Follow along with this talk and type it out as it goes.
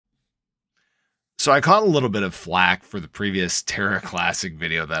So I caught a little bit of flack for the previous Terra Classic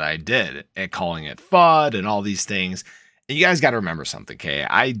video that I did and calling it FUD and all these things. And you guys got to remember something, okay?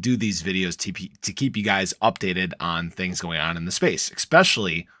 I do these videos to keep you guys updated on things going on in the space,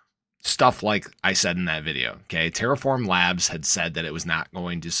 especially stuff like I said in that video, okay? Terraform Labs had said that it was not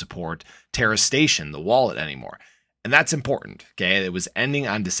going to support Terra Station, the wallet, anymore. And that's important, okay? It was ending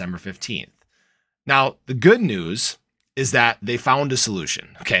on December 15th. Now, the good news is that they found a solution.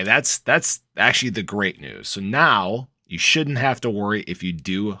 Okay, that's actually the great news. So now you shouldn't have to worry if you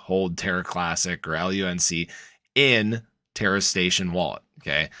do hold Terra Classic or LUNC in Terra Station wallet.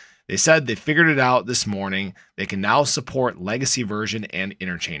 Okay, they said they figured it out this morning. They can now support legacy version and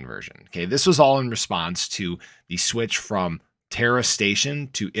interchain version. Okay, this was all in response to the switch from Terra Station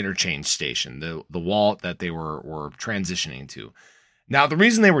to interchain station, the wallet that they were transitioning to. Now, the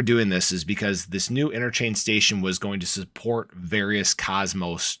reason they were doing this is because this new interchain station was going to support various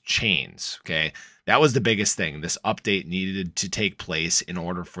Cosmos chains, okay? That was the biggest thing. This update needed to take place in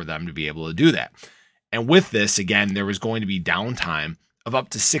order for them to be able to do that. And with this, again, there was going to be downtime of up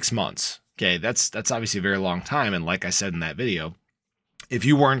to 6 months, okay? That's obviously a very long time, and like I said in that video, if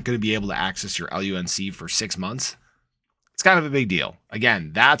you weren't going to be able to access your LUNC for 6 months, it's kind of a big deal.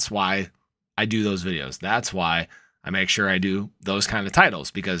 Again, that's why I do those videos. That's why I make sure I do those kind of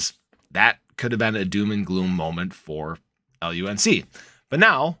titles, because that could have been a doom and gloom moment for LUNC. But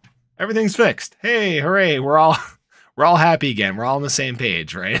now everything's fixed. Hey, hooray, we're all happy again. We're all on the same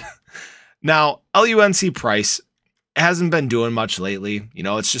page, right? Now, LUNC price hasn't been doing much lately. You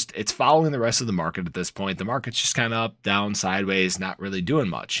know, it's following the rest of the market at this point. The market's just kind of up, down, sideways, not really doing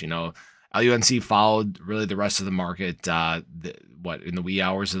much. You know, LUNC followed really the rest of the market. In the wee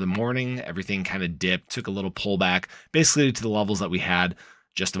hours of the morning, everything kind of dipped, took a little pullback, basically to the levels that we had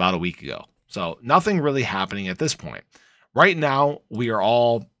just about a week ago. So nothing really happening at this point. Right now, we are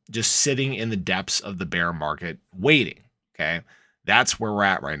all just sitting in the depths of the bear market, waiting. Okay, that's where we're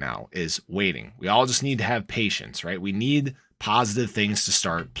at right now, is waiting. We all just need to have patience, right? We need positive things to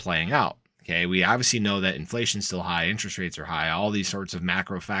start playing out. Okay, we obviously know that inflation's still high, interest rates are high, all these sorts of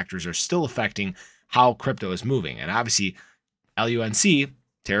macro factors are still affecting how crypto is moving. And obviously, LUNC,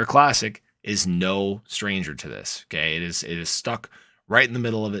 Terra Classic, is no stranger to this. Okay, it is stuck right in the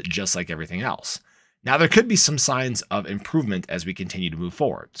middle of it, just like everything else. Now, there could be some signs of improvement as we continue to move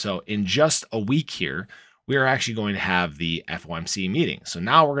forward. So in just a week here, we are actually going to have the FOMC meeting. So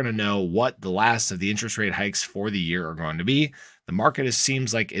now we're going to know what the last of the interest rate hikes for the year are going to be. The market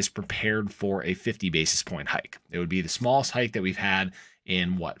seems like is prepared for a 50 basis point hike. It would be the smallest hike that we've had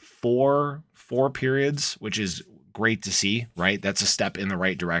in four periods, which is great to see, right? That's a step in the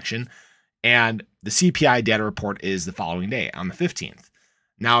right direction. And the CPI data report is the following day on the 15th.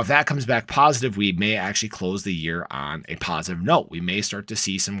 Now, if that comes back positive, we may actually close the year on a positive note. We may start to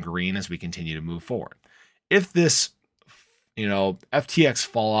see some green as we continue to move forward. If this, FTX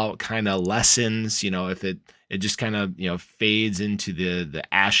fallout kind of lessens, if it just kind of, fades into the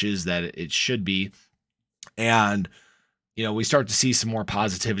ashes that it should be, and we start to see some more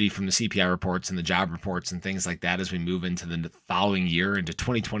positivity from the CPI reports and the job reports and things like that as we move into the following year, into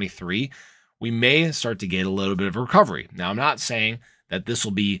 2023, we may start to get a little bit of a recovery. Now, I'm not saying that this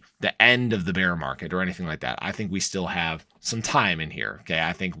will be the end of the bear market or anything like that. I think we still have some time in here. Okay,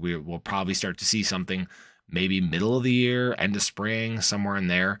 I think we'll probably start to see something maybe middle of the year, end of spring, somewhere in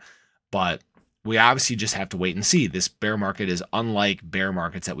there. But we obviously just have to wait and see. This bear market is unlike bear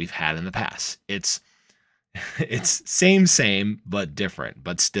markets that we've had in the past. It's same, but different,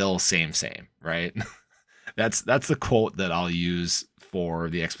 but still same, right? That's the quote that I'll use for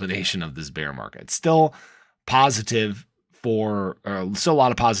the explanation of this bear market. Still positive still a lot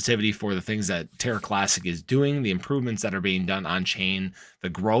of positivity for the things that Terra Classic is doing, the improvements that are being done on chain, the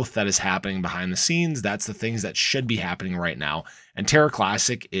growth that is happening behind the scenes. That's the things that should be happening right now. And Terra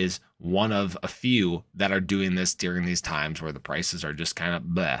Classic is one of a few that are doing this during these times where the prices are just kind of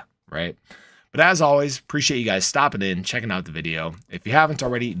bleh, right? But as always, appreciate you guys stopping in, checking out the video. If you haven't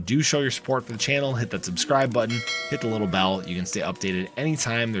already, do show your support for the channel. Hit that subscribe button, hit the little bell. You can stay updated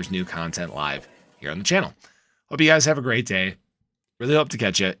anytime there's new content live here on the channel. Hope you guys have a great day. Really hope to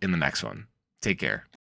catch you in the next one. Take care.